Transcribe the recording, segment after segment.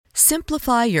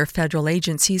Simplify your federal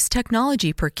agency's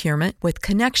technology procurement with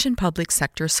Connection Public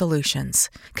Sector Solutions.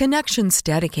 Connection's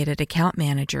dedicated account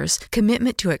managers,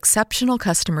 commitment to exceptional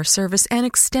customer service, and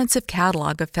extensive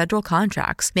catalog of federal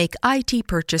contracts make IT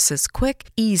purchases quick,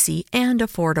 easy, and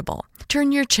affordable.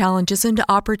 Turn your challenges into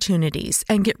opportunities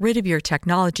and get rid of your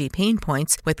technology pain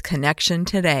points with Connection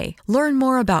today. Learn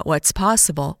more about what's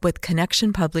possible with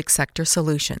Connection Public Sector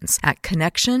Solutions at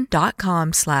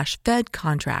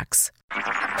connection.com/fedcontracts.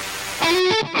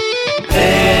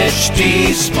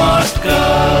 HT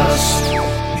Smartcast.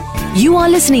 You are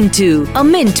listening to a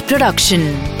Mint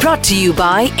production brought to you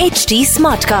by HT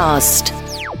Smartcast.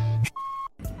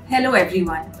 Hello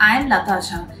everyone, I am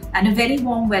Latasha and a very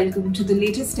warm welcome to the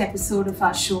latest episode of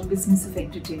our show Business of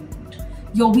Entertainment,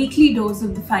 your weekly dose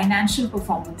of the financial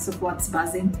performance of what's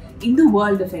buzzing in the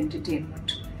world of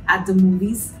entertainment, at the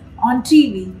movies, on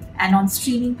TV and on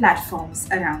streaming platforms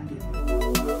around you.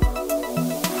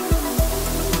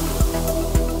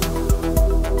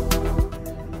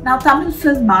 Now, Tamil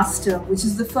film Master, which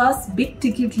is the first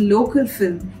big-ticket local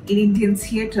film in Indian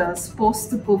theatres post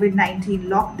the COVID-19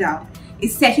 lockdown,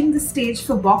 is setting the stage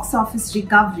for box office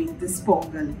recovery this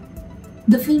Pongal.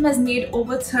 The film has made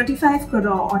over 35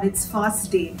 crore on its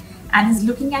first day and is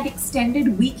looking at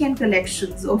extended weekend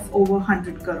collections of over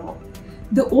 100 crore.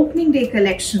 The opening day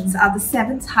collections are the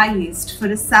 7th highest for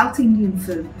a South Indian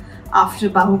film after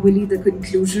Bahubali The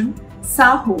Conclusion,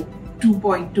 Saho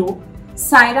 2.0,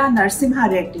 Saira Narsimha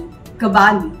Reddy,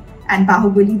 Kabali and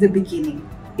Bahubali The Beginning.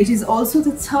 It is also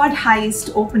the 3rd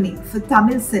highest opening for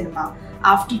Tamil cinema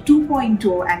after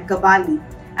 2.0 and Kabali,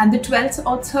 and the 12th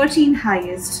or 13th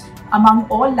highest among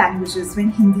all languages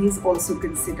when Hindi is also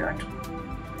considered.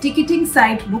 Ticketing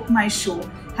site Book My Show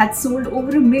had sold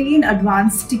over 1 million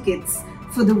advance tickets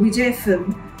for the Vijay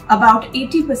film, about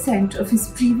 80% of his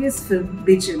previous film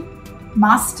Bijil.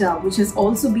 Master, which has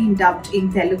also been dubbed in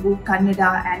Telugu,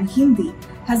 Kannada and Hindi,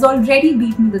 has already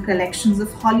beaten the collections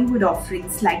of Hollywood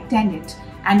offerings like Tenet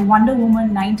and Wonder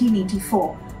Woman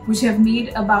 1984, which have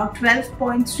made about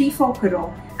 12.34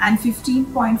 crore and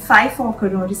 15.54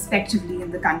 crore respectively in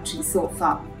the country so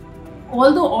far.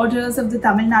 Although orders of the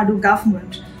Tamil Nadu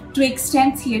government to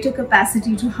extend theatre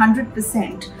capacity to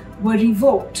 100% were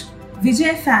revoked,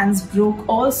 Vijay fans broke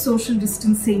all social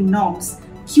distancing norms,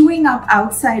 queuing up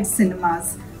outside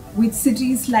cinemas, with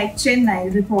cities like Chennai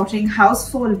reporting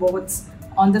houseful votes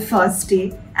on the first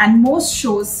day and most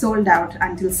shows sold out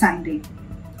until Sunday.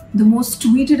 The most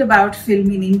tweeted about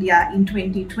film in India in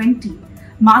 2020,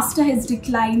 Master has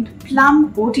declined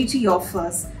plum OTT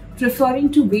offers, preferring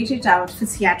to wait it out for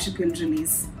theatrical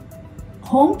release.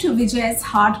 Home to Vijay's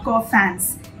hardcore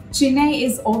fans, Chennai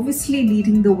is obviously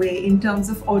leading the way in terms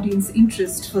of audience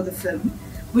interest for the film,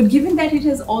 but given that it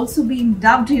has also been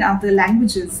dubbed in other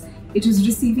languages, it is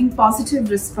receiving positive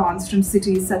response from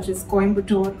cities such as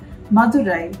Coimbatore,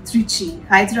 Madurai, Trichy,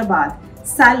 Hyderabad,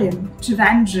 Salem,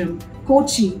 Trivandrum,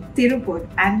 Kochi, Tirupur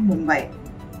and Mumbai.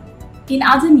 In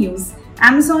other news,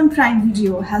 Amazon Prime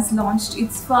Video has launched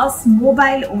its first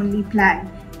mobile-only plan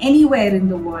anywhere in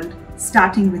the world,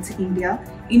 starting with India,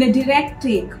 in a direct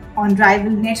take on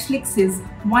rival Netflix's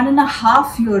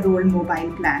 1.5-year-old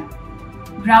mobile plan.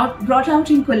 Brought out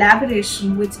in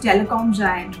collaboration with telecom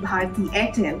giant Bharti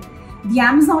Airtel, the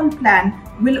Amazon plan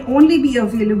will only be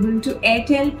available to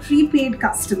Airtel prepaid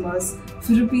customers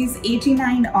for Rs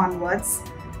 89 onwards,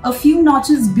 a few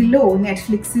notches below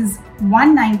Netflix's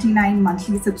 $199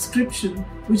 monthly subscription,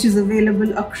 which is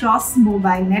available across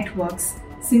mobile networks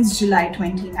since July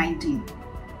 2019.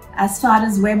 As far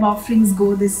as web offerings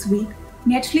go this week,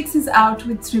 Netflix is out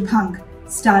with Tribhang,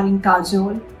 starring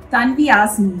Kajol, Tanvi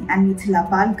Azmi and Mithila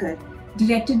Palkar,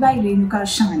 directed by Renuka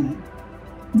Shahani.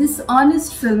 This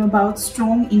earnest film about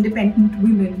strong, independent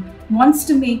women wants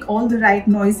to make all the right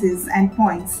noises and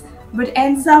points, but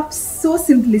ends up so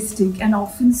simplistic and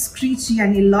often screechy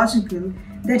and illogical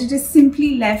that it is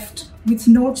simply left with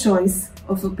no choice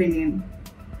of opinion.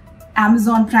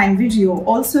 Amazon Prime Video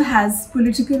also has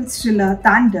political thriller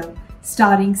Tandav,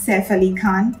 starring Saif Ali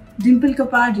Khan, Dimple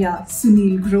Kapadia,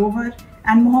 Sunil Grover,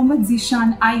 and Mohammad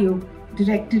Zishan Ayub,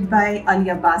 directed by Ali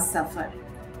Abbas Safar.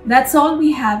 That's all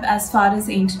we have as far as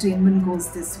entertainment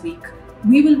goes this week.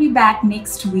 We will be back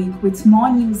next week with more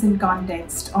news and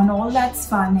context on all that's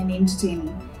fun and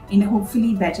entertaining in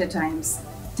hopefully better times.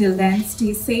 Till then,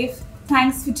 stay safe.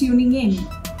 Thanks for tuning in.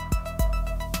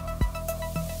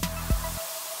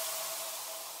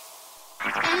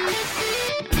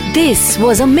 This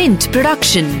was a Mint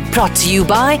production brought to you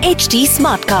by HT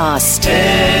Smartcast.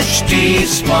 HT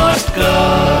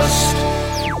Smartcast.